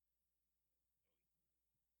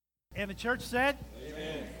And the church said,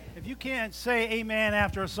 Amen. if you can't say amen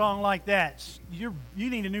after a song like that, you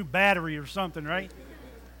need a new battery or something, right?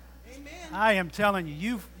 Amen. I am telling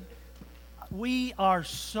you, we are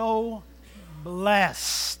so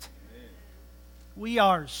blessed. We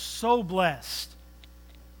are so blessed.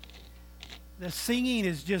 The singing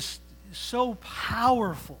is just so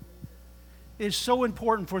powerful. It's so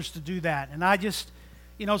important for us to do that. And I just,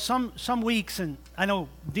 some weeks, and I know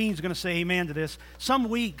Dean's going to say amen to this, some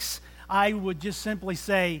weeks I would just simply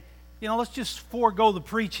say, let's just forego the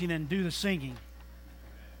preaching and do the singing.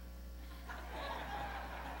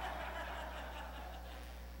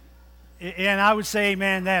 And I would say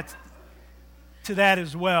amen to that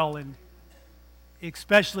as well, and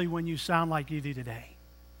especially when you sound like you do today.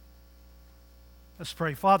 Let's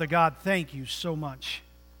pray. Father God, thank you so much.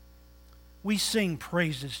 We sing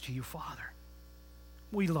praises to you, Father.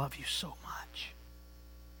 We love you so much.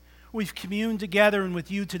 We've communed together and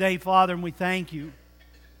with you today, Father, and we thank you.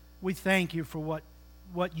 We thank you for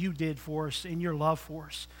what you did for us and your love for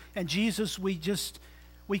us. And Jesus, we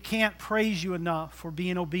can't praise you enough for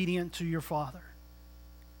being obedient to your Father,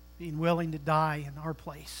 being willing to die in our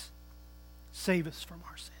place. Save us from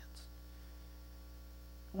our sins.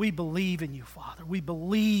 We believe in you, Father. We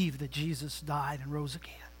believe that Jesus died and rose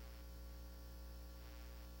again.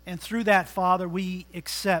 And through that, Father, we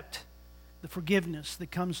accept the forgiveness that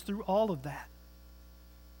comes through all of that.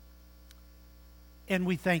 And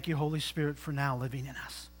we thank you, Holy Spirit, for now living in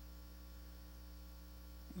us.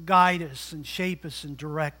 Guide us and shape us and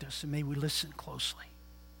direct us, and may we listen closely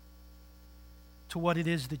to what it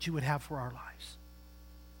is that you would have for our lives.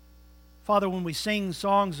 Father, when we sing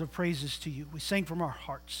songs of praises to you, we sing from our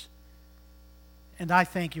hearts. And I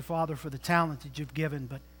thank you, Father, for the talent that you've given,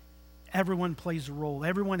 but everyone plays a role.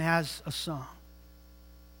 Everyone has a song.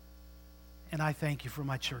 And I thank you for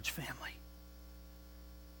my church family.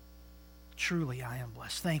 Truly, I am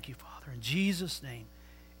blessed. Thank you, Father. In Jesus' name,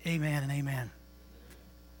 amen and amen.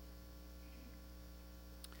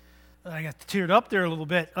 I got teared up there a little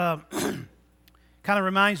bit. Kind of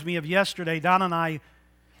reminds me of yesterday. Donna and I,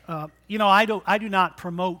 I do not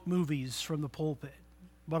promote movies from the pulpit,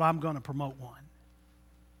 but I'm going to promote one.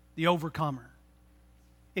 The Overcomer.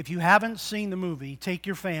 If you haven't seen the movie, take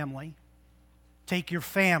your family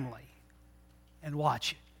and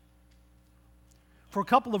watch it. For a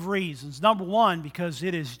couple of reasons. Number one, because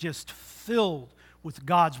it is just filled with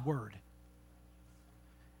God's Word.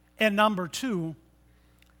 And number two,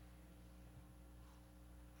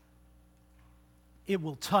 it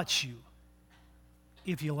will touch you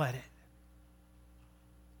if you let it.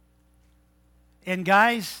 And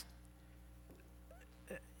guys,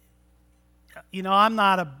 I'm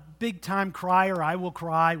not a big-time crier. I will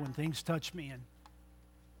cry when things touch me, and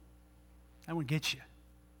I won't get you.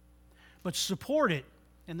 But support it.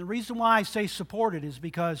 And the reason why I say support it is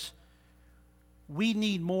because we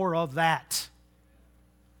need more of that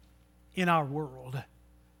in our world.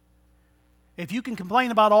 If you can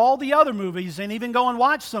complain about all the other movies and even go and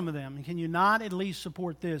watch some of them, can you not at least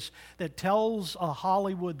support this that tells a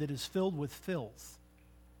Hollywood that is filled with filth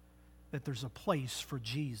that there's a place for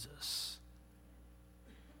Jesus?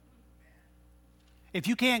 If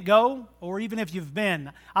you can't go, or even if you've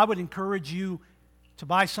been, I would encourage you to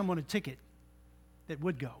buy someone a ticket that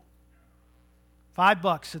would go.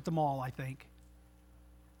 $5 at the mall, I think.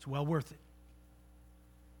 It's well worth it.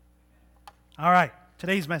 All right,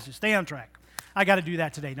 today's message. Stay on track. I got to do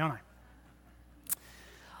that today, don't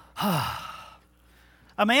I?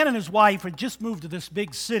 A man and his wife had just moved to this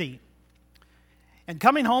big city. And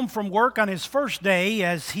coming home from work on his first day,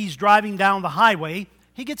 as he's driving down the highway,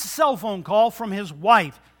 he gets a cell phone call from his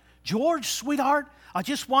wife. George, sweetheart, I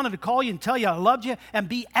just wanted to call you and tell you I loved you, and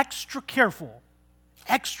be extra careful.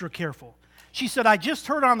 Extra careful. She said, I just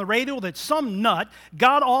heard on the radio that some nut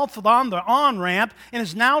got off on the on-ramp and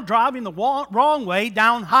is now driving the wrong way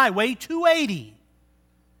down Highway 280.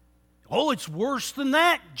 Oh, it's worse than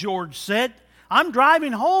that, George said. I'm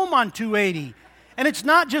driving home on 280, and it's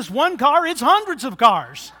not just one car, it's hundreds of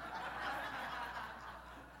cars.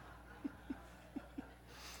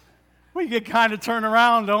 We get kind of turned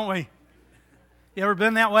around, don't we? You ever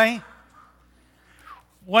been that way?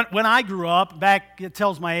 When I grew up, back, it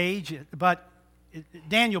tells my age, but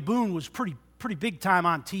Daniel Boone was pretty big time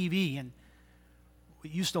on TV, and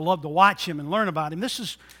we used to love to watch him and learn about him. This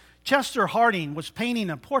is Chester Harding was painting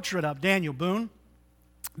a portrait of Daniel Boone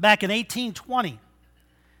back in 1820.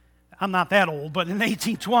 I'm not that old, but in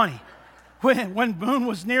 1820, when Boone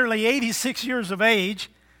was nearly 86 years of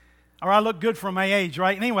age, or I look good for my age,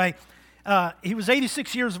 right? Anyway, he was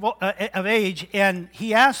 86 years of age, and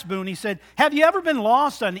he asked Boone, he said, have you ever been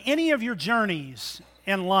lost on any of your journeys?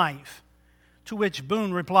 in life? To which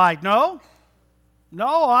Boone replied, No,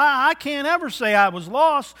 I can't ever say I was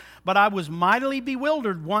lost, but I was mightily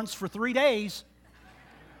bewildered once for 3 days.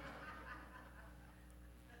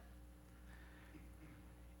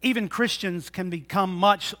 Even Christians can become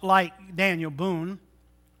much like Daniel Boone.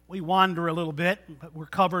 We wander a little bit, but we're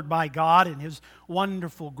covered by God and His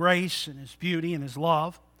wonderful grace and His beauty and His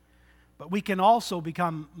love. But we can also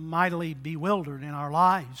become mightily bewildered in our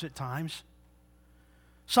lives at times.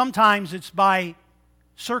 Sometimes it's by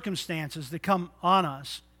circumstances that come on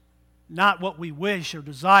us, not what we wish or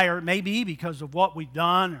desire. It may be because of what we've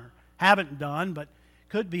done or haven't done, but it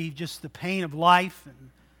could be just the pain of life and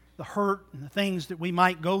the hurt and the things that we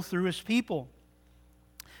might go through as people,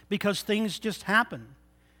 because things just happen.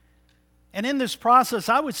 And in this process,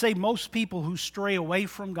 I would say most people who stray away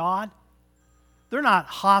from God, they're not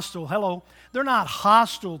hostile. They're not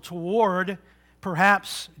hostile toward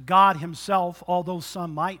perhaps God Himself, although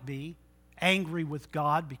some might be angry with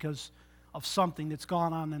God because of something that's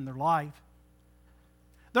gone on in their life.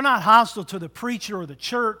 They're not hostile to the preacher or the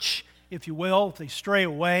church, if you will, if they stray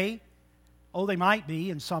away. Oh, they might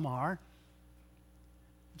be, and some are.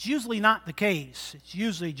 It's usually not the case. It's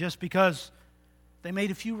usually just because they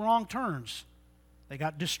made a few wrong turns. They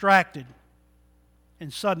got distracted,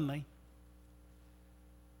 and suddenly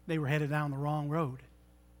they were headed down the wrong road.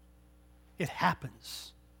 It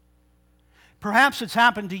happens. Perhaps it's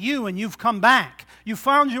happened to you and you've come back. You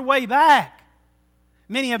found your way back.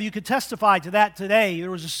 Many of you could testify to that today.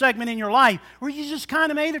 There was a segment in your life where you just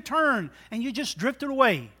kind of made a turn and you just drifted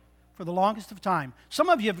away for the longest of time. Some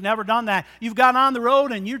of you have never done that. You've got on the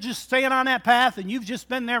road and you're just staying on that path and you've just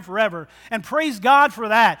been there forever. And praise God for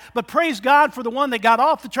that. But praise God for the one that got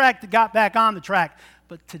off the track that got back on the track.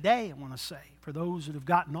 But today I want to say, for those that have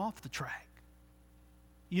gotten off the track,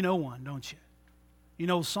 you know one, don't you? You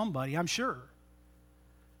know somebody, I'm sure.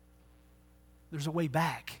 There's a way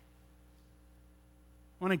back.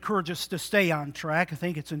 I want to encourage us to stay on track. I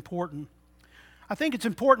think it's important. I think it's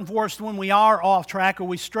important for us when we are off track or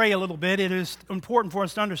we stray a little bit, it is important for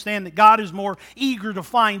us to understand that God is more eager to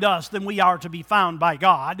find us than we are to be found by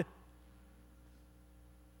God.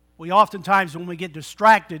 We oftentimes, when we get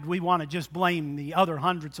distracted, we want to just blame the other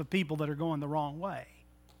hundreds of people that are going the wrong way.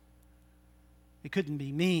 It couldn't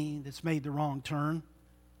be me that's made the wrong turn.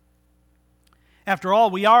 After all,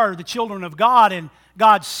 we are the children of God, and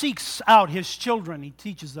God seeks out His children. He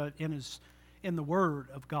teaches that in the Word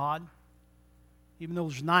of God. Even though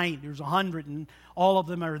there's 90, there's 100, and all of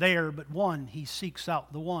them are there, but one, He seeks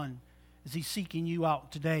out the one. Is He seeking you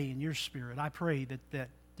out today in your spirit? I pray that that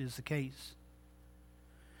is the case.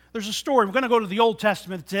 There's a story. We're going to go to the Old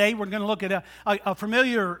Testament today. We're going to look at a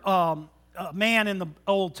familiar man in the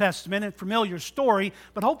Old Testament, a familiar story,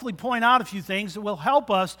 but hopefully point out a few things that will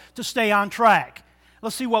help us to stay on track.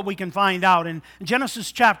 Let's see what we can find out. In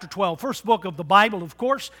Genesis chapter 12, first book of the Bible, of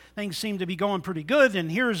course, things seem to be going pretty good.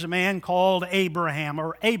 And here's a man called Abraham,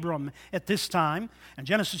 or Abram at this time. In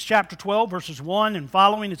Genesis chapter 12, verses 1 and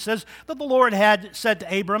following, it says that the Lord had said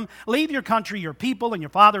to Abram, "Leave your country, your people, and your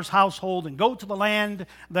father's household, and go to the land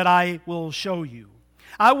that I will show you.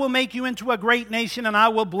 I will make you into a great nation, and I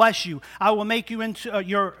will bless you. I will make you into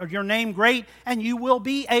your name great, and you will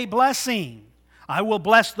be a blessing. I will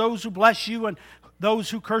bless those who bless you, and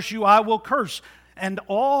those who curse you I will curse, and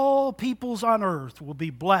all peoples on earth will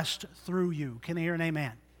be blessed through you." Can I hear an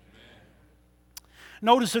amen?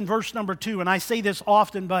 Notice in verse number 2, and I say this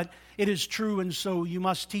often, but it is true, and so you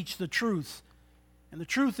must teach the truth. And the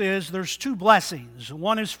truth is, there's two blessings.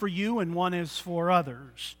 One is for you, and one is for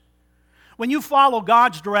others. When you follow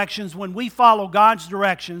God's directions, when we follow God's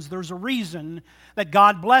directions, there's a reason that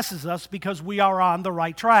God blesses us, because we are on the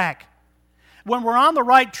right track. When we're on the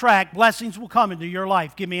right track, blessings will come into your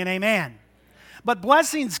life. Give me an amen. But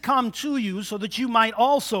blessings come to you so that you might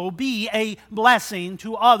also be a blessing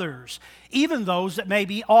to others, even those that may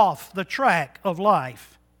be off the track of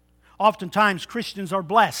life. Oftentimes, Christians are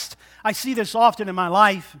blessed. I see this often in my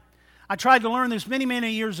life. I tried to learn this many,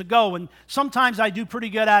 many years ago, and sometimes I do pretty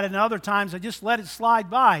good at it, and other times I just let it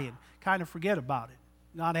slide by and kind of forget about it.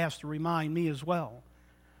 God has to remind me as well.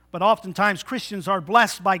 But oftentimes Christians are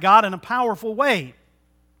blessed by God in a powerful way.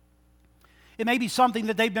 It may be something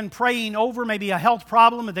that they've been praying over, maybe a health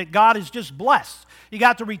problem that God has just blessed. You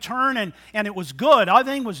got to return and it was good.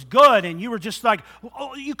 Everything was good, and you were just like,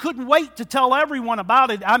 oh, you couldn't wait to tell everyone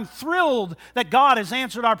about it. I'm thrilled that God has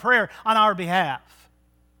answered our prayer on our behalf.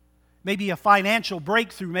 Maybe a financial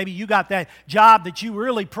breakthrough. Maybe you got that job that you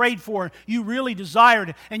really prayed for, you really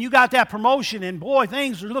desired, and you got that promotion, and boy,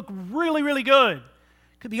 things look really, really good.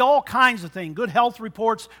 Could be all kinds of things, good health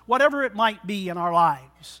reports, whatever it might be in our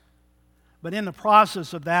lives. But in the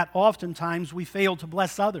process of that, oftentimes we fail to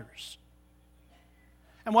bless others.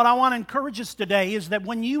 And what I want to encourage us today is that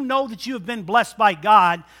when you know that you have been blessed by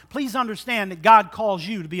God, please understand that God calls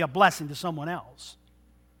you to be a blessing to someone else.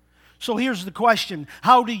 So here's the question: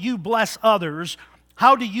 how do you bless others?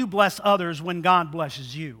 How do you bless others when God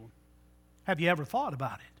blesses you? Have you ever thought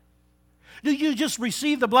about it? Do you just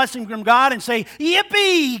receive the blessing from God and say,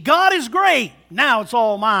 "Yippee, God is great, now it's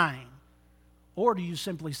all mine"? Or do you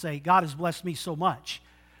simply say, "God has blessed me so much,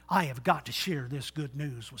 I have got to share this good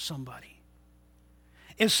news with somebody"?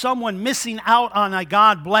 Is someone missing out on a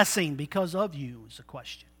God blessing because of you, is a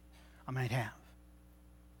question I might have.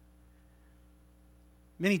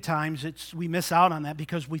 Many times we miss out on that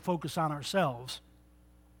because we focus on ourselves,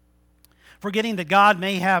 forgetting that God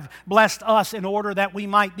may have blessed us in order that we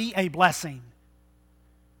might be a blessing.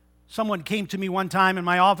 Someone came to me one time in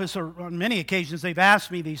my office, or on many occasions they've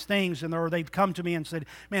asked me these things, or they've come to me and said,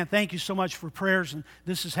 "Man, thank you so much for prayers, and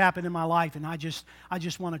this has happened in my life, and I just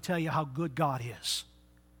want to tell you how good God is."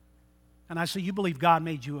 And I said, "You believe God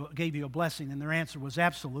gave you a blessing?" And their answer was,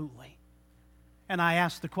 "Absolutely." And I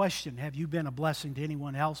asked the question, "Have you been a blessing to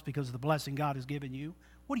anyone else because of the blessing God has given you?"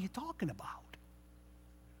 "What are you talking about?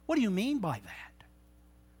 What do you mean by that?"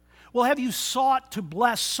 Well, have you sought to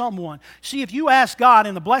bless someone? See, if you ask God,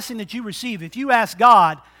 in the blessing that you receive, if you ask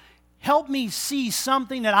God, "Help me see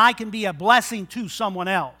something that I can be a blessing to someone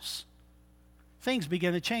else," things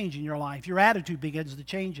begin to change in your life. Your attitude begins to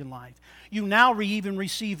change in life. You now even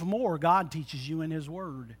receive more. God teaches you in His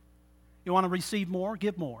Word. You want to receive more?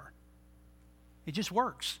 Give more. It just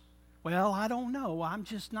works. "Well, I don't know. I'm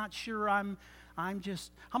just not sure. I'm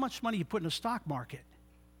just..." How much money you put in the stock market?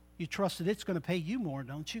 You trust that it's going to pay you more,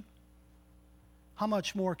 don't you? How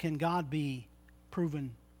much more can God be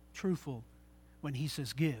proven truthful when He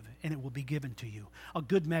says give, and it will be given to you? A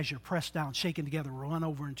good measure, pressed down, shaken together, run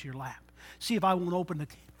over into your lap. See if I won't open the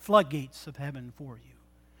floodgates of heaven for you.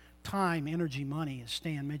 Time, energy, money, as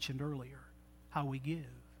Stan mentioned earlier, how we give.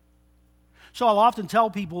 So I'll often tell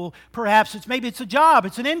people, perhaps maybe it's a job,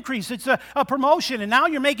 it's an increase, it's a promotion, and now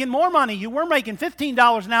you're making more money. You were making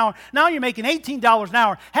 $15 an hour, now you're making $18 an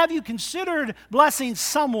hour. Have you considered blessing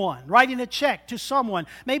someone, writing a check to someone?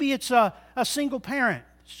 Maybe it's a single parent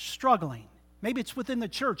struggling. Maybe it's within the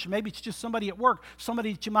church. Maybe it's just somebody at work,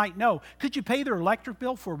 somebody that you might know. Could you pay their electric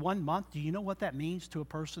bill for 1 month? Do you know what that means to a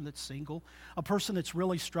person that's single? A person that's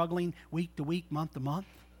really struggling week to week, month to month?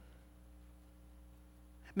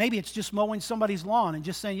 Maybe it's just mowing somebody's lawn and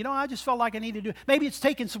just saying, I just felt like I need to do it. Maybe it's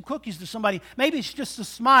taking some cookies to somebody. Maybe it's just a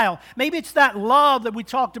smile. Maybe it's that love that we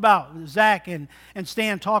talked about, Zach and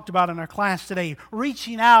Stan talked about in our class today,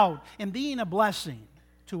 reaching out and being a blessing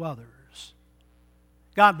to others.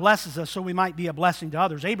 God blesses us so we might be a blessing to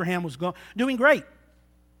others. Abraham was doing great.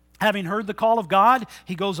 Having heard the call of God,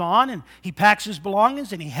 he goes on and he packs his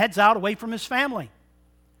belongings and he heads out away from his family.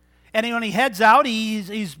 And when he heads out,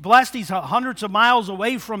 he's blessed. He's hundreds of miles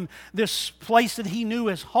away from this place that he knew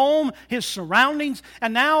as home, his surroundings.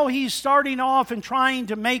 And now he's starting off and trying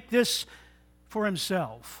to make this for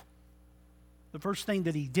himself. The first thing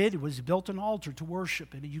that he did was he built an altar to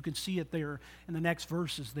worship. And you can see it there in the next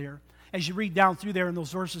verses there. As you read down through there in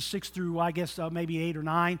those verses 6 through, maybe 8 or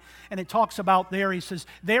 9, and it talks about there, he says,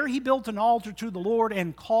 there he built an altar to the Lord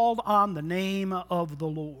and called on the name of the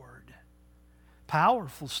Lord.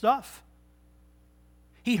 Powerful stuff.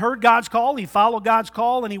 He heard God's call, he followed God's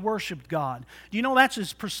call, and he worshiped God. Do you know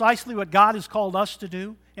that's precisely what God has called us to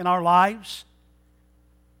do in our lives?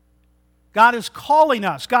 God is calling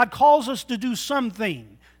us. God calls us to do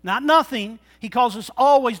something. Not nothing. He calls us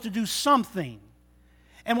always to do something.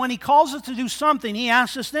 And when he calls us to do something, he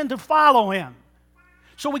asks us then to follow him.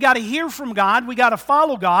 So we got to hear from God, we got to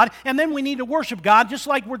follow God, and then we need to worship God just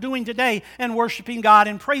like we're doing today and worshiping God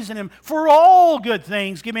and praising him for all good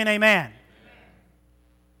things. Give me an amen.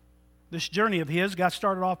 This journey of his got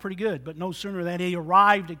started off pretty good, but no sooner than he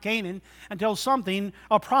arrived at Canaan until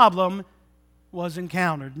a problem was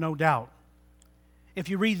encountered, no doubt. If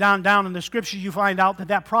you read down in the scripture, you find out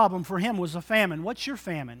that problem for him was a famine. What's your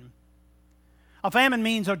famine? A famine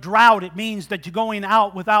means a drought. It means that you're going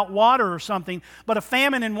out without water or something. But a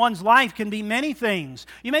famine in one's life can be many things.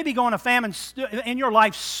 You may be going a famine in your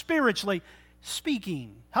life spiritually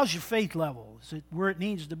speaking. How's your faith level? Is it where it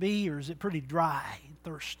needs to be, or is it pretty dry and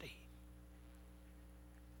thirsty?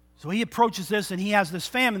 So he approaches this, and he has this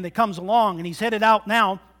famine that comes along, and he's headed out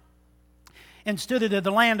now. Instead of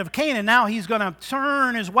the land of Canaan, now he's going to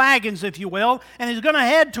turn his wagons, if you will, and he's going to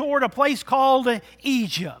head toward a place called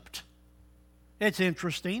Egypt. It's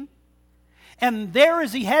interesting. And there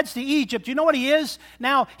as he heads to Egypt, you know what he is?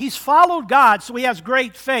 Now, he's followed God, so he has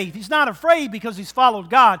great faith. He's not afraid because he's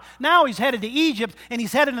followed God. Now he's headed to Egypt, and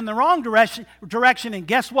he's headed in the wrong direction, and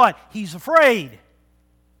guess what? He's afraid.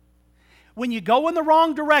 When you go in the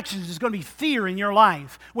wrong directions, there's going to be fear in your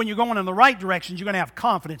life. When you're going in the right directions, you're going to have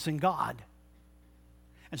confidence in God.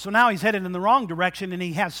 And so now he's headed in the wrong direction, and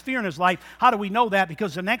he has fear in his life. How do we know that?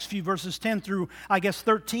 Because the next few verses, 10 through,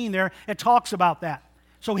 13 there, it talks about that.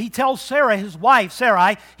 So he tells Sarah, his wife,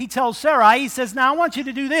 Sarai, he says, now I want you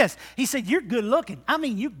to do this. He said, you're good looking. I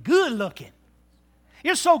mean, you're good looking.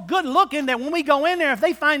 You're so good looking that when we go in there, if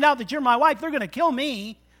they find out that you're my wife, they're going to kill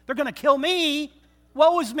me. They're going to kill me.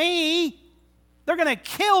 Woe is me. They're going to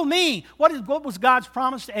kill me. What was God's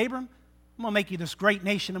promise to Abram? I'm going to make you this great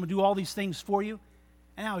nation. I'm going to do all these things for you.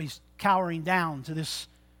 And now he's cowering down to this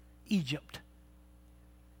Egypt.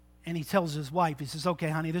 And he tells his wife, he says, okay,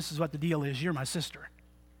 honey, this is what the deal is. You're my sister.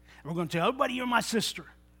 We're going to tell everybody you're my sister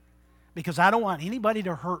because I don't want anybody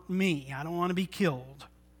to hurt me. I don't want to be killed.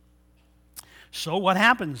 So what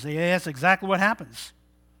happens? That's exactly what happens.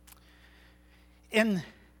 And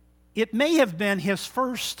it may have been his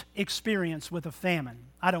first experience with a famine.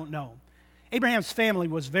 I don't know. Abraham's family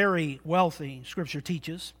was very wealthy, Scripture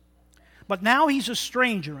teaches. But now he's a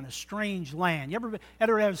stranger in a strange land. You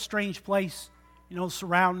ever have a strange place? You know,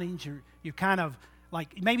 surroundings, you're kind of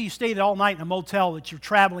like, maybe you stayed all night in a motel that you're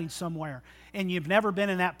traveling somewhere and you've never been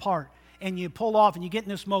in that part. And you pull off and you get in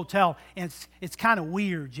this motel and it's kind of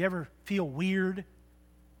weird. You ever feel weird?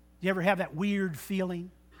 You ever have that weird feeling?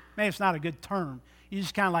 Maybe it's not a good term. You're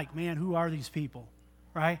just kind of like, man, who are these people,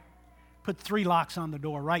 right? Put 3 locks on the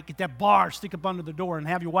door, right? Get that bar, stick up under the door and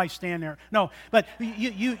have your wife stand there. No, but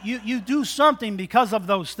you do something because of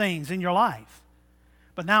those things in your life.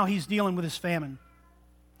 But now he's dealing with his famine.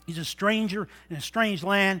 He's a stranger in a strange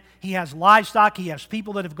land. He has livestock. He has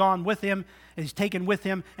people that have gone with him, and he's taken with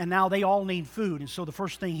him, and now they all need food. And so the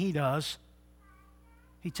first thing he does,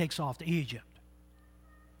 he takes off to Egypt.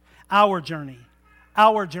 Our journey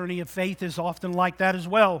of faith is often like that as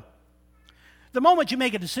well. The moment you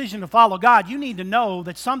make a decision to follow God, you need to know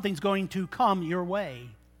that something's going to come your way.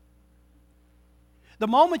 The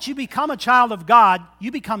moment you become a child of God,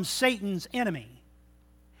 you become Satan's enemy.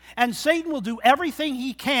 And Satan will do everything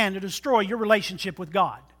he can to destroy your relationship with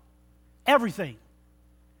God. Everything.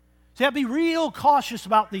 So you have to be real cautious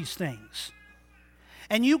about these things.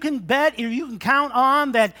 And you can bet, or you can count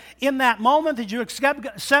on that in that moment that you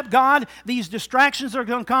accept God, these distractions are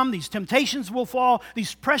going to come, these temptations will fall,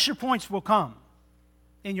 these pressure points will come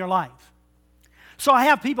in your life. So I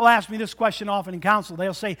have people ask me this question often in counsel.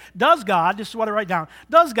 They'll say, does God, this is what I write down,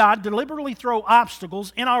 does God deliberately throw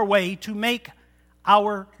obstacles in our way to make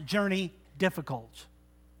our journey difficult?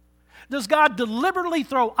 Does God deliberately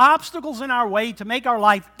throw obstacles in our way to make our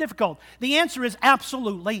life difficult? The answer is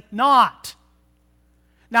absolutely not.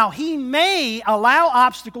 Now, He may allow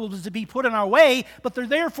obstacles to be put in our way, but they're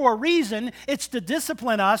there for a reason. It's to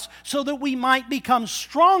discipline us so that we might become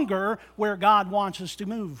stronger where God wants us to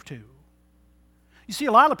move to. You see,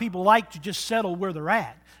 a lot of people like to just settle where they're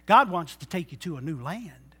at. God wants to take you to a new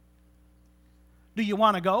land. Do you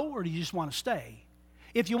want to go or do you just want to stay?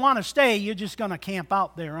 If you want to stay, you're just going to camp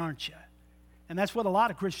out there, aren't you? And that's what a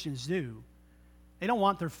lot of Christians do. They don't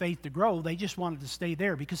want their faith to grow. They just want it to stay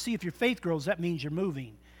there. Because, see, if your faith grows, that means you're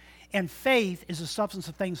moving. And faith is a substance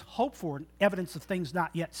of things hoped for, evidence of things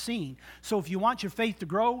not yet seen. So if you want your faith to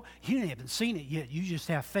grow, you haven't seen it yet. You just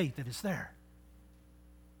have faith that it's there.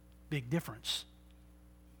 Big difference.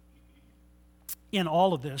 In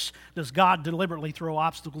all of this, does God deliberately throw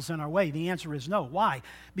obstacles in our way? The answer is no. Why?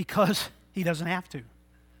 Because He doesn't have to.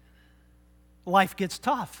 Life gets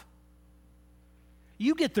tough.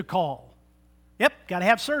 You get the call. Yep, got to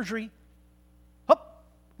have surgery. Hup,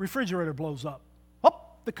 refrigerator blows up.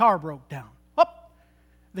 Hup, the car broke down. Hup,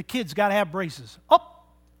 the kids got to have braces. Hup,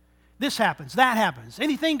 this happens, that happens.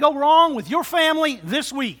 Anything go wrong with your family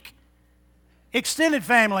this week? Extended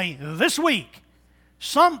family this week?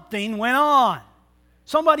 Something went on.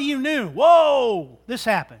 Somebody you knew, whoa, this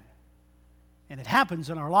happened. And it happens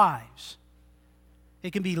in our lives.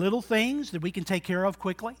 It can be little things that we can take care of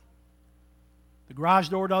quickly. The garage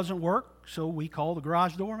door doesn't work, so we call the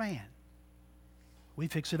garage door man. We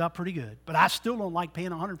fix it up pretty good. But I still don't like paying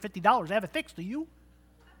 $150 to have it fixed, do you?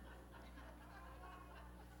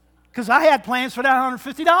 Because I had plans for that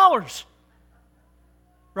 $150.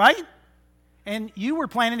 Right? And you were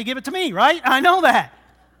planning to give it to me, right? I know that.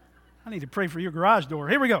 I need to pray for your garage door.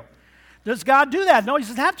 Here we go. Does God do that? No, He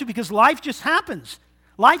doesn't have to, because life just happens.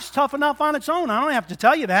 Life's tough enough on its own. I don't have to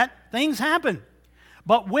tell you that. Things happen.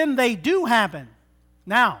 But when they do happen,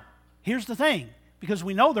 now, here's the thing. because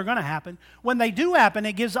we know they're going to happen. When they do happen,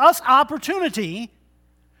 it gives us opportunity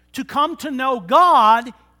to come to know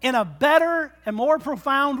God in a better and more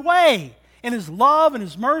profound way, in His love and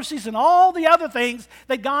His mercies and all the other things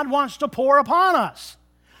that God wants to pour upon us.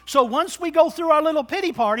 So once we go through our little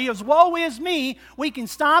pity party, as woe is me, we can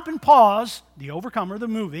stop and pause. The Overcomer, the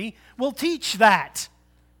movie, will teach that.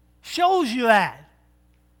 Shows you that.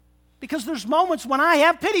 Because there's moments when I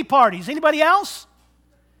have pity parties. Anybody else?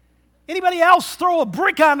 Anybody else throw a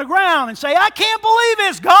brick on the ground and say, I can't believe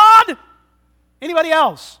this, God? Anybody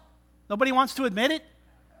else? Nobody wants to admit it?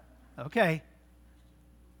 Okay.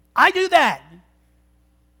 I do that.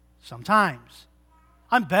 Sometimes.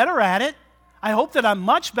 I'm better at it. I hope that I'm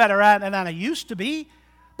much better at it than I used to be.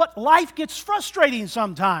 But life gets frustrating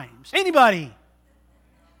sometimes. Anybody?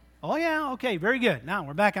 Oh yeah, okay, very good. Now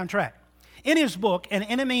we're back on track. In his book, An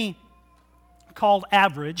Enemy Called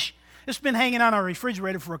Average, it's been hanging on our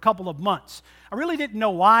refrigerator for a couple of months. I really didn't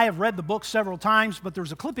know why. I've read the book several times, but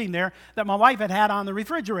there's a clipping there that my wife had on the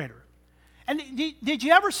refrigerator. And did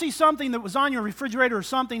you ever see something that was on your refrigerator or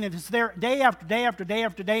something that is there day after day after day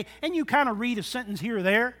after day, and you kind of read a sentence here or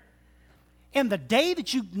there? And the day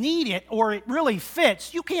that you need it or it really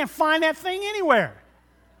fits, you can't find that thing anywhere.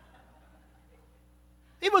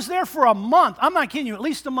 It was there for a month. I'm not kidding you, at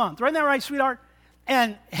least a month. Isn't that right, sweetheart?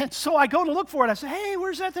 And so I go to look for it. I say, hey,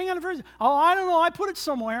 where's that thing on the fridge? Oh, I don't know. I put it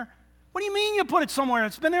somewhere. What do you mean you put it somewhere?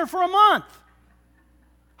 It's been there for a month.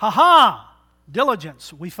 Ha-ha.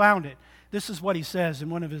 Diligence. We found it. This is what he says in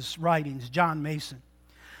one of his writings, John Mason.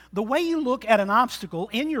 The way you look at an obstacle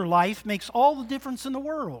in your life makes all the difference in the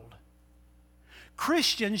world.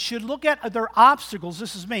 Christians should look at their obstacles,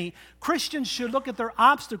 this is me, Christians should look at their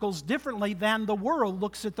obstacles differently than the world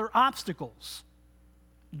looks at their obstacles.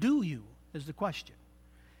 Do you, is the question.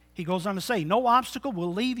 He goes on to say, no obstacle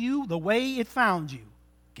will leave you the way it found you.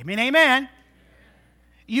 Give me an amen.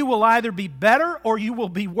 You will either be better or you will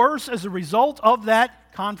be worse as a result of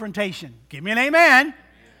that confrontation. Give me an amen.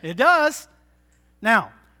 It does.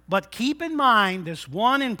 Now, but keep in mind this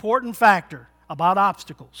one important factor about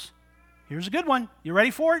obstacles. Here's a good one. You ready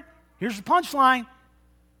for it? Here's the punchline.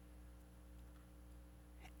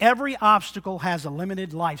 Every obstacle has a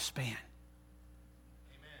limited lifespan. Amen.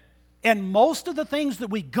 And most of the things that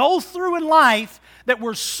we go through in life that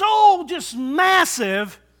were so just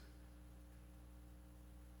massive,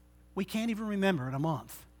 we can't even remember in a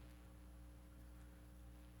month.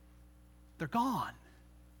 They're gone.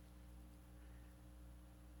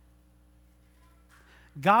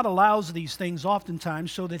 God allows these things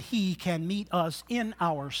oftentimes so that He can meet us in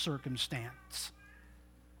our circumstance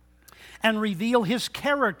and reveal His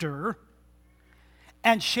character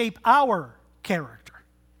and shape our character.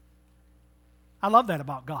 I love that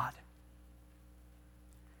about God.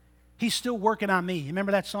 He's still working on me.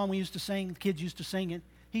 Remember that song we used to sing? The kids used to sing it.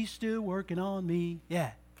 He's still working on me.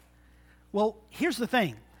 Yeah. Well, here's the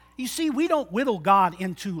thing. You see, we don't whittle God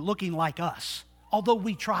into looking like us, although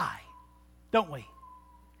we try, don't we?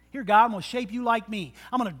 Here, God, I'm going to shape you like me.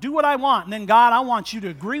 I'm going to do what I want, and then, God, I want you to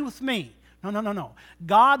agree with me. No.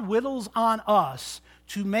 God whittles on us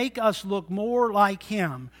to make us look more like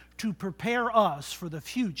Him, to prepare us for the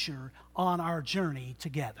future on our journey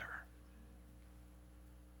together.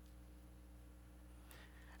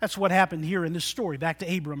 That's what happened here in this story. Back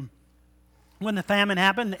to Abram. When the famine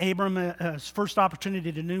happened, Abram's first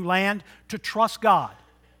opportunity to new land, to trust God.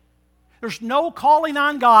 There's no calling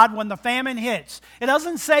on God when the famine hits. It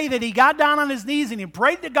doesn't say that he got down on his knees and he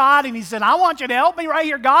prayed to God and he said, I want you to help me right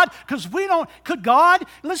here, God, because could God,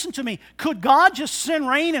 listen to me, could God just send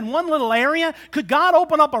rain in one little area? Could God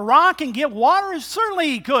open up a rock and give water? Certainly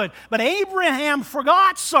He could. But Abraham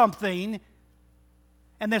forgot something,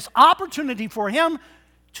 and this opportunity for him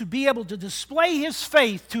to be able to display his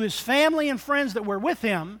faith to his family and friends that were with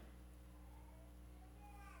him,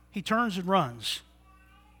 he turns and runs.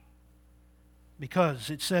 Because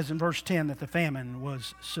it says in verse 10 that the famine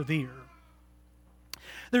was severe.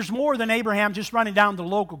 There's more than Abraham just running down to the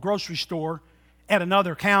local grocery store at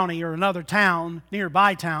another county or another town,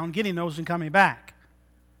 nearby town, getting those and coming back.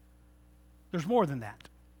 There's more than that.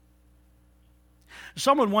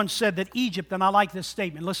 Someone once said that Egypt, and I like this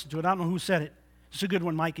statement, listen to it, I don't know who said it. It's a good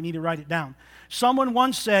one, Mike, you need to write it down. Someone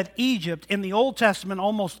once said Egypt in the Old Testament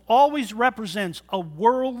almost always represents a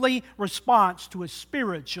worldly response to a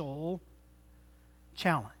spiritual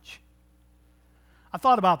challenge. I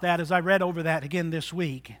thought about that as I read over that again this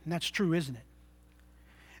week, and that's true, isn't it?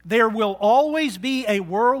 There will always be a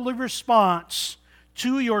worldly response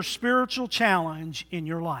to your spiritual challenge in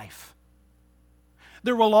your life.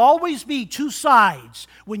 There will always be two sides.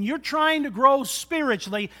 When you're trying to grow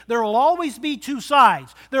spiritually, there will always be two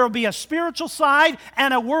sides. There will be a spiritual side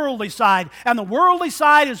and a worldly side. And the worldly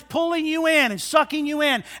side is pulling you in and sucking you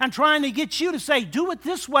in and trying to get you to say, do it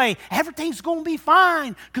this way. Everything's going to be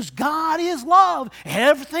fine because God is love.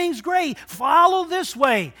 Everything's great. Follow this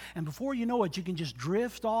way. And before you know it, you can just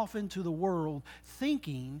drift off into the world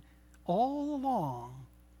thinking all along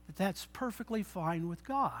that that's perfectly fine with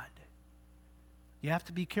God. You have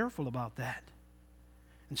to be careful about that.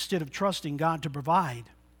 Instead of trusting God to provide,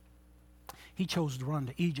 he chose to run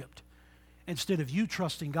to Egypt. Instead of you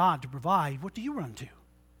trusting God to provide, what do you run to?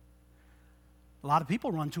 A lot of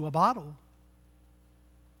people run to a bottle.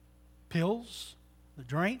 Pills, the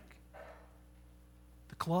drink,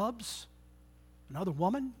 the clubs, another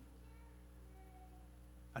woman,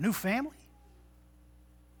 a new family.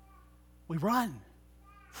 We run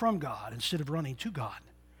from God instead of running to God.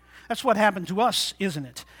 That's what happened to us, isn't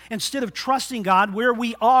it? Instead of trusting God where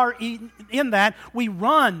we are in that, we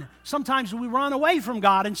run. Sometimes we run away from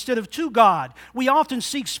God instead of to God. We often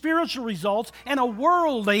seek spiritual results in a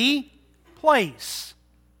worldly place,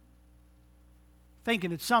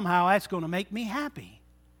 thinking that somehow that's going to make me happy.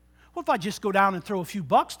 What if I just go down and throw a few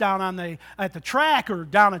bucks down at the track or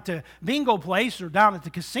down at the bingo place or down at the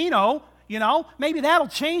casino? Maybe that'll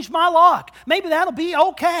change my luck. Maybe that'll be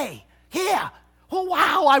okay. Yeah. Oh,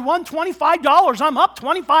 wow, I won $25. I'm up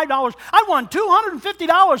 $25. I won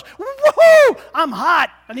 $250. Woohoo! I'm hot.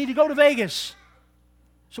 I need to go to Vegas.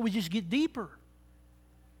 So we just get deeper.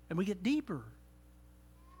 And we get deeper.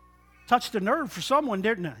 Touched a nerve for someone,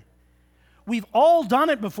 didn't I? We've all done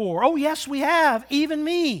it before. Oh, yes, we have. Even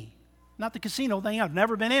me. Not the casino thing. I've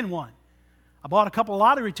never been in one. I bought a couple of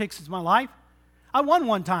lottery tickets in my life. I won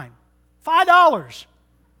one time. $5.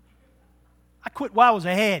 I quit while I was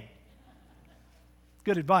ahead.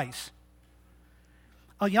 Good advice.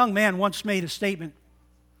 A young man once made a statement.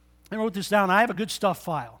 I wrote this down. I have a good stuff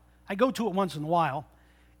file. I go to it once in a while,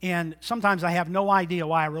 and sometimes I have no idea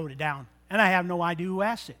why I wrote it down, and I have no idea who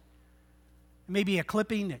asked it. It may be a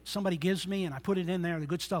clipping that somebody gives me, and I put it in there in the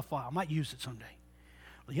good stuff file. I might use it someday.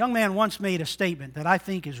 A young man once made a statement that I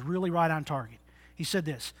think is really right on target. He said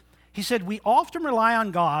this. He said, we often rely on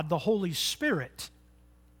God, the Holy Spirit,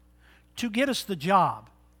 to get us the job.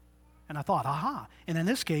 And I thought, aha. And in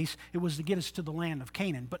this case, it was to get us to the land of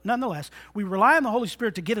Canaan. But nonetheless, we rely on the Holy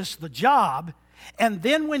Spirit to get us the job. And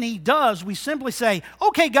then when he does, we simply say,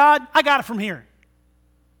 okay, God, I got it from here.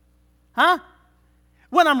 Huh?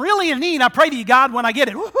 When I'm really in need, I pray to you, God, when I get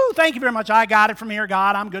it. Woohoo, thank you very much. I got it from here,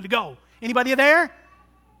 God. I'm good to go. Anybody there?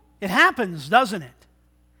 It happens, doesn't it?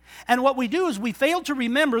 And what we do is we fail to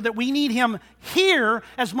remember that we need him here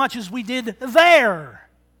as much as we did there.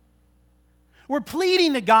 We're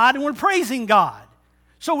pleading to God and we're praising God.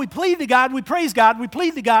 So we plead to God, we praise God, we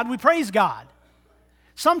plead to God, we praise God.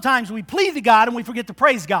 Sometimes we plead to God and we forget to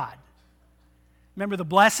praise God. Remember the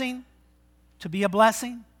blessing? To be a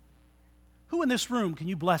blessing? Who in this room can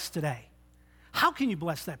you bless today? How can you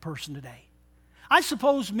bless that person today? I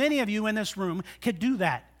suppose many of you in this room could do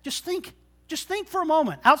that. Just think for a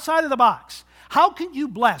moment, outside of the box. How can you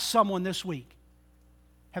bless someone this week?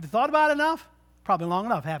 Have you thought about it enough? Probably long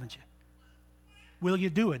enough, haven't you? Will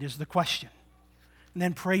you do it is the question. And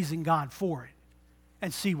then praising God for it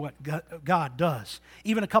and see what God does.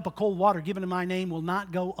 Even a cup of cold water given in my name will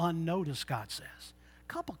not go unnoticed, God says.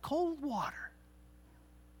 A cup of cold water.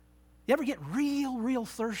 You ever get real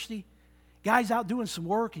thirsty? Guys out doing some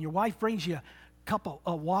work and your wife brings you a cup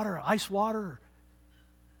of water, ice water.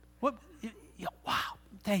 What? Wow,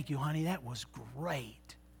 thank you, honey. That was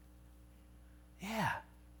great. Yeah.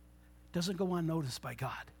 Doesn't go unnoticed by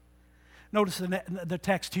God. Notice the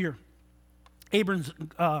text here.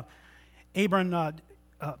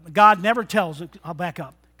 God never tells, I'll back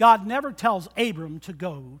up. God never tells Abram to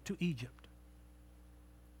go to Egypt.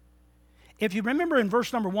 If you remember in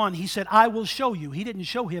verse number 1, he said, I will show you. He didn't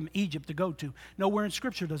show him Egypt to go to. Nowhere in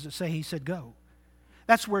Scripture does it say he said go.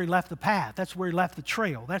 That's where he left the path. That's where he left the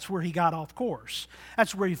trail. That's where he got off course.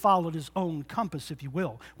 That's where he followed his own compass, if you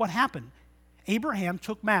will. What happened? Abraham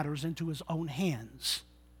took matters into his own hands.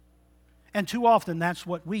 And too often that's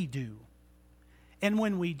what we do. And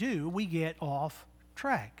when we do, we get off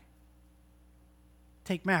track.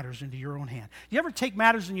 Take matters into your own hand. You ever take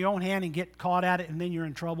matters in your own hand and get caught at it and then you're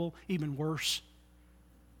in trouble? Even worse.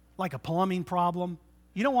 Like a plumbing problem.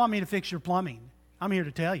 You don't want me to fix your plumbing. I'm here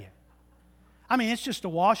to tell you. I mean, it's just a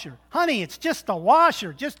washer. Honey, it's just a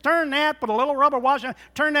washer. Just turn that, put a little rubber washer,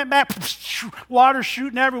 turn that back, water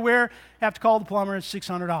shooting everywhere. Have to call the plumber, it's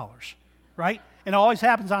 $600, right? And it always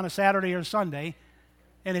happens on a Saturday or a Sunday,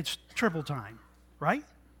 and it's triple time, right?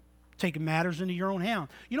 taking matters into your own hand.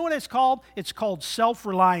 You know what it's called? It's called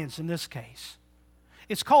self-reliance in this case.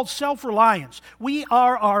 It's called self-reliance. We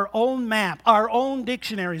are our own map, our own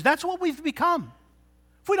dictionaries. That's what we've become.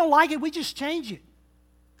 If we don't like it, we just change it.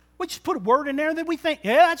 We just put a word in there that we think,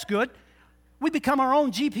 yeah, that's good. We become our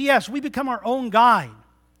own GPS. We become our own guide.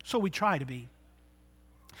 So we try to be.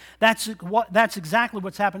 That's exactly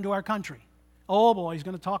what's happened to our country. Oh boy, he's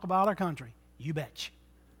going to talk about our country. You betcha.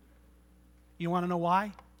 You want to know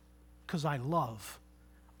why? Because I love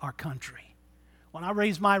our country. When I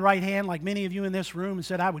raised my right hand, like many of you in this room, and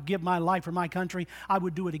said I would give my life for my country, I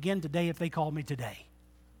would do it again today if they called me today.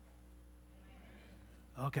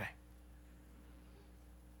 Okay.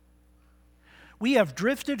 We have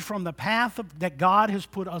drifted from the path that God has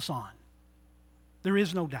put us on. There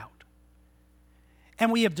is no doubt.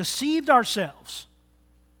 And we have deceived ourselves.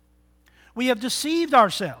 We have deceived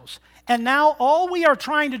ourselves. And now all we are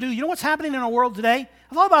trying to do, you know what's happening in our world today?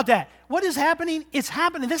 I thought about that. What is happening? It's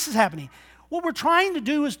happening. This is happening. What we're trying to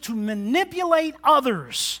do is to manipulate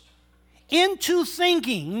others into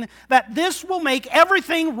thinking that this will make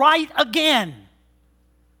everything right again.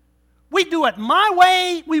 We do it my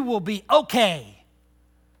way, we will be okay.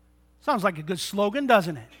 Sounds like a good slogan,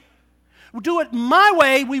 doesn't it? We do it my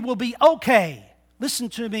way, we will be okay. Listen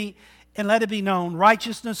to me and let it be known,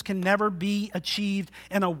 righteousness can never be achieved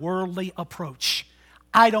in a worldly approach.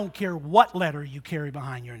 I don't care what letter you carry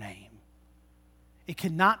behind your name. It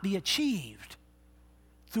cannot be achieved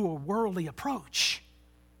through a worldly approach.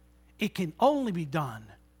 It can only be done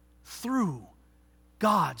through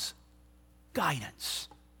God's guidance.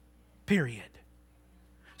 Period.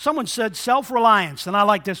 Someone said self-reliance, and I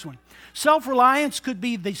like this one. Self-reliance could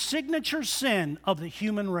be the signature sin of the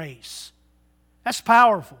human race. That's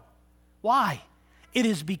powerful. Why? It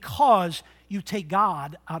is because you take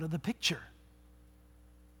God out of the picture.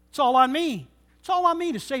 It's all on me. It's all on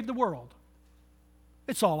me to save the world.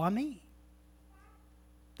 It's all on me.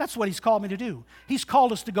 That's what He's called me to do. He's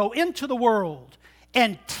called us to go into the world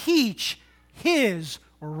and teach His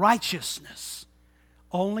righteousness,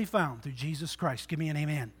 only found through Jesus Christ. Give me an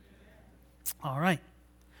amen. All right.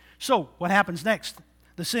 So, what happens next?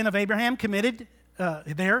 The sin of Abraham committed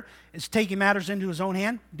there is taking matters into his own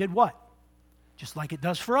hand. Did what? Just like it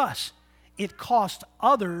does for us. It cost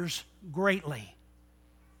others greatly.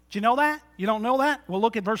 Do you know that? You don't know that? Well,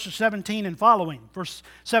 look at verses 17 and following. Verse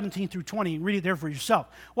 17 through 20. Read it there for yourself.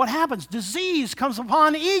 What happens? Disease comes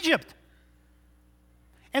upon Egypt.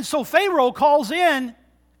 And so Pharaoh calls in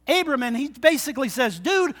Abram, and he basically says,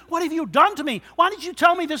 dude, what have you done to me? Why did you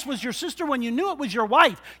tell me this was your sister when you knew it was your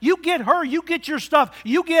wife? You get her, you get your stuff,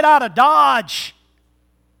 you get out of Dodge.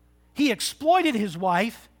 He exploited his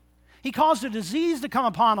wife. He caused a disease to come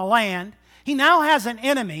upon a land. He now has an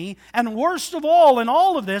enemy, and worst of all in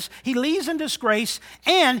all of this, he leaves in disgrace,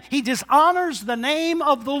 and he dishonors the name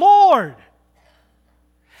of the Lord.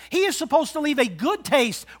 He is supposed to leave a good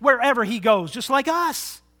taste wherever he goes, just like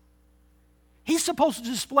us. He's supposed to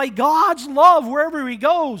display God's love wherever he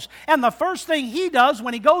goes. And the first thing he does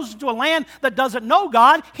when he goes into a land that doesn't know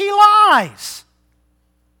God, he lies.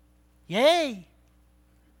 Yay.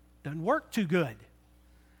 Doesn't work too good.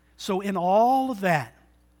 So in all of that,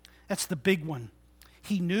 that's the big one.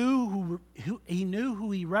 He knew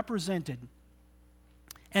who he represented,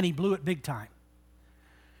 and he blew it big time.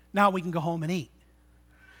 Now we can go home and eat.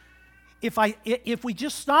 If we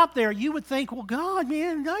just stop there, you would think, well, God,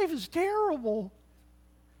 man, life is terrible.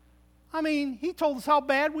 I mean, He told us how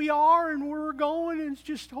bad we are and where we're going, and it's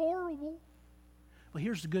just horrible. Well,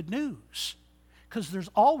 here's the good news, because there's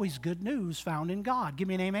always good news found in God. Give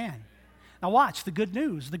me an amen. Now watch the good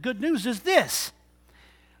news. The good news is this.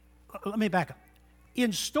 Let me back up.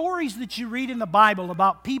 In stories that you read in the Bible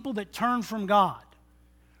about people that turn from God,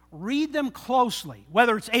 read them closely,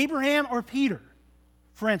 whether it's Abraham or Peter,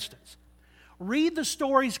 for instance. Read the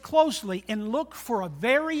stories closely and look for a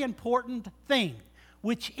very important thing,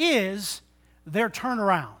 which is their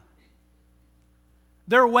turnaround,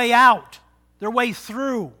 their way out, their way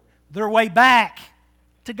through, their way back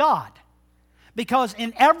to God. Because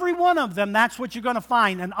in every one of them, that's what you're going to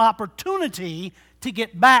find, an opportunity to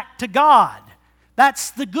get back to God.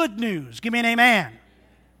 That's the good news. Give me an amen.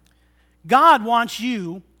 God wants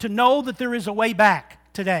you to know that there is a way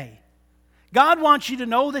back today. God wants you to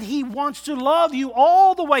know that He wants to love you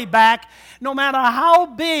all the way back, no matter how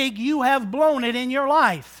big you have blown it in your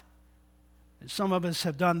life. And some of us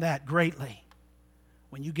have done that greatly.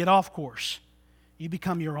 When you get off course, you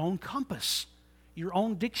become your own compass, your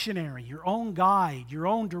own dictionary, your own guide, your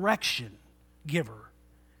own direction giver,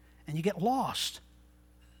 and you get lost.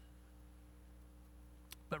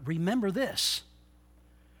 But remember this.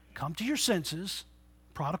 Come to your senses,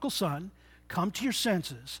 prodigal son, come to your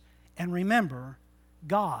senses and remember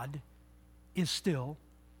God is still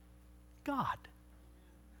God.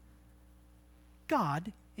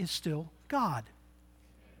 God is still God.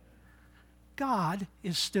 God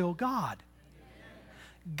is still God.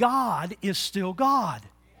 God is still God.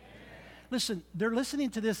 Listen, they're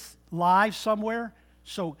listening to this live somewhere,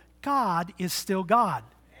 so God is still God.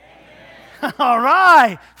 All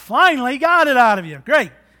right, finally got it out of you.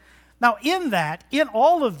 Great. Now, in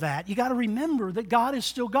all of that, you got to remember that God is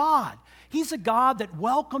still God. He's a God that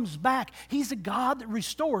welcomes back. He's a God that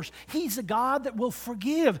restores. He's a God that will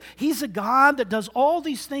forgive. He's a God that does all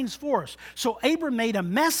these things for us. So Abram made a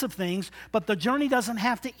mess of things, but the journey doesn't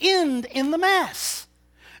have to end in the mess.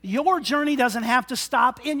 Your journey doesn't have to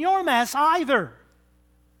stop in your mess either.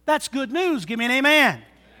 That's good news. Give me an amen.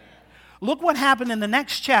 Look what happened in the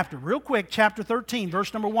next chapter, real quick, chapter 13,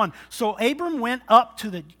 verse number 1. So Abram went up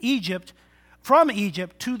to from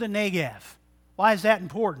Egypt to the Negev. Why is that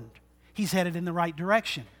important? He's headed in the right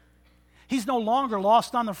direction. He's no longer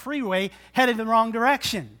lost on the freeway, headed in the wrong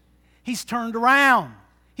direction. He's turned around.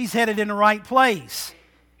 He's headed in the right place.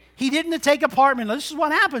 He didn't take an apartment. This is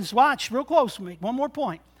what happens. Watch real close. Make one more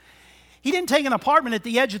point. He didn't take an apartment at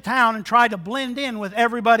the edge of town and try to blend in with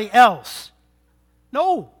everybody else.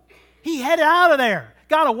 No. He headed out of there,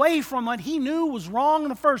 got away from what he knew was wrong in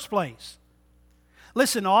the first place.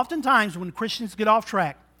 Listen, oftentimes when Christians get off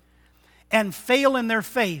track and fail in their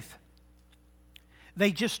faith, they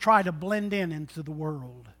just try to blend in into the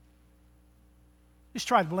world. Just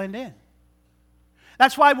try to blend in.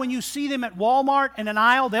 That's why when you see them at Walmart in an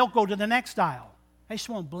aisle, they'll go to the next aisle. They just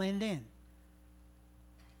want to blend in.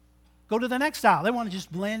 Go to the next aisle. They want to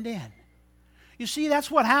just blend in. You see, that's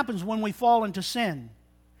what happens when we fall into sin.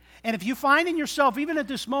 And if you find in yourself, even at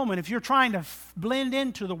this moment, if you're trying to blend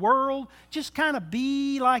into the world, just kind of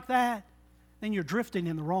be like that, then you're drifting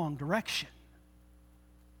in the wrong direction.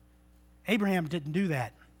 Abraham didn't do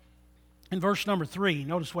that. In verse number 3,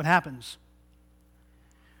 notice what happens.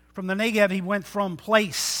 From the Negev, he went from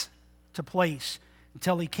place to place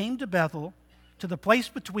until he came to Bethel, to the place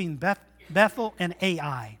between Bethel and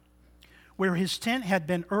Ai, where his tent had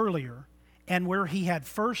been earlier and where he had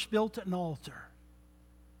first built an altar.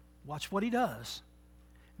 Watch what he does.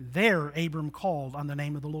 There Abram called on the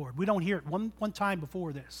name of the Lord. We don't hear it one time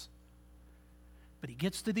before this. But he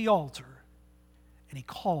gets to the altar and he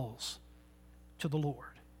calls to the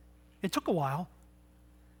Lord. It took a while,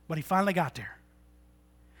 but he finally got there.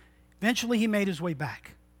 Eventually he made his way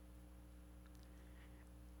back.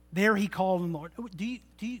 There he called on the Lord.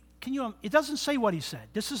 It doesn't say what he said.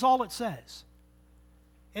 This is all it says.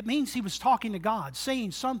 It means he was talking to God,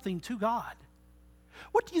 saying something to God.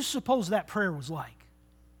 What do you suppose that prayer was like?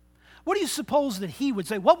 What do you suppose that he would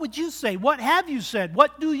say? What would you say? What have you said?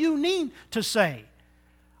 What do you need to say?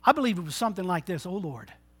 I believe it was something like this. Oh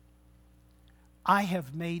Lord, I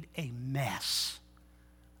have made a mess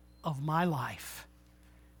of my life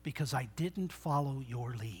because I didn't follow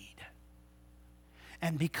your lead.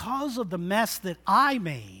 And because of the mess that I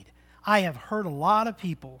made, I have hurt a lot of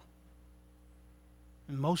people.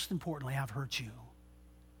 And most importantly, I've hurt you.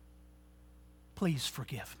 Please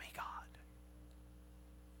forgive me, God.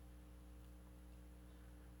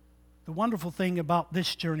 The wonderful thing about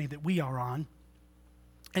this journey that we are on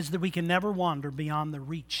is that we can never wander beyond the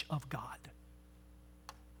reach of God.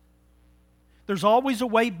 There's always a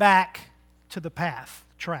way back to the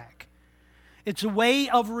track. It's a way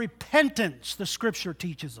of repentance, the Scripture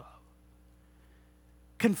teaches of.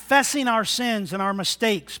 Confessing our sins and our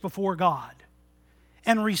mistakes before God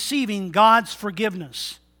and receiving God's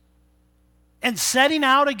forgiveness. And setting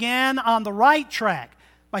out again on the right track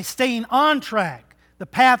by staying on track, the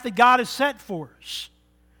path that God has set for us.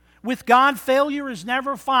 With God, failure is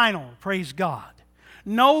never final, praise God.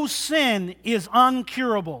 No sin is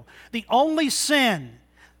uncurable. The only sin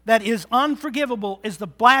that is unforgivable is the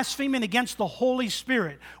blaspheming against the Holy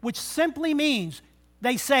Spirit, which simply means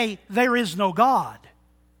they say there is no God.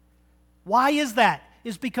 Why is that?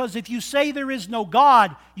 Is because if you say there is no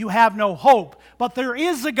God, you have no hope. But there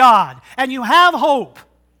is a God, and you have hope.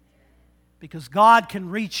 Because God can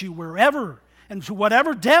reach you wherever and to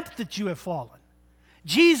whatever depth that you have fallen.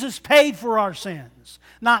 Jesus paid for our sins.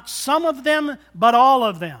 Not some of them, but all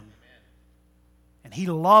of them. And He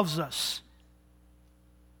loves us.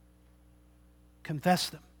 Confess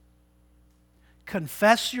them.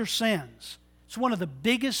 Confess your sins. It's one of the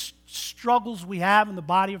biggest struggles we have in the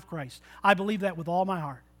body of Christ. I believe that with all my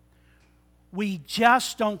heart. We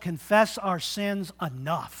just don't confess our sins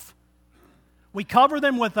enough. We cover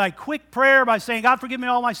them with a quick prayer by saying, God, forgive me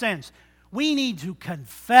all my sins. We need to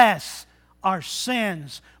confess our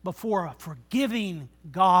sins before a forgiving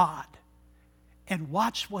God and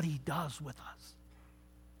watch what He does with us.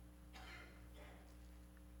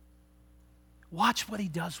 Watch what He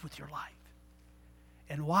does with your life.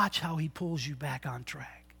 And watch how He pulls you back on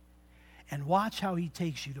track. And watch how He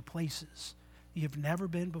takes you to places you've never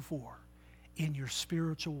been before in your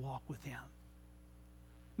spiritual walk with Him.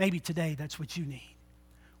 Maybe today that's what you need.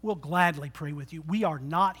 We'll gladly pray with you. We are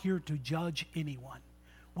not here to judge anyone.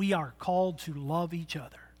 We are called to love each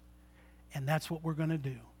other. And that's what we're going to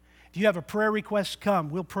do. If you have a prayer request, come.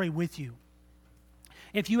 We'll pray with you.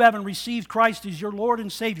 If you haven't received Christ as your Lord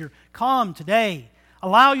and Savior, come today.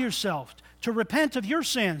 Allow yourself to repent of your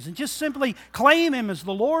sins and just simply claim Him as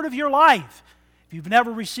the Lord of your life. If you've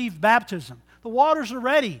never received baptism, the waters are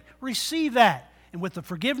ready. Receive that. And with the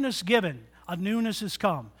forgiveness given, a newness has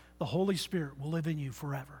come. The Holy Spirit will live in you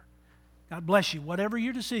forever. God bless you. Whatever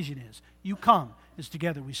your decision is, you come as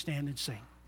together we stand and sing.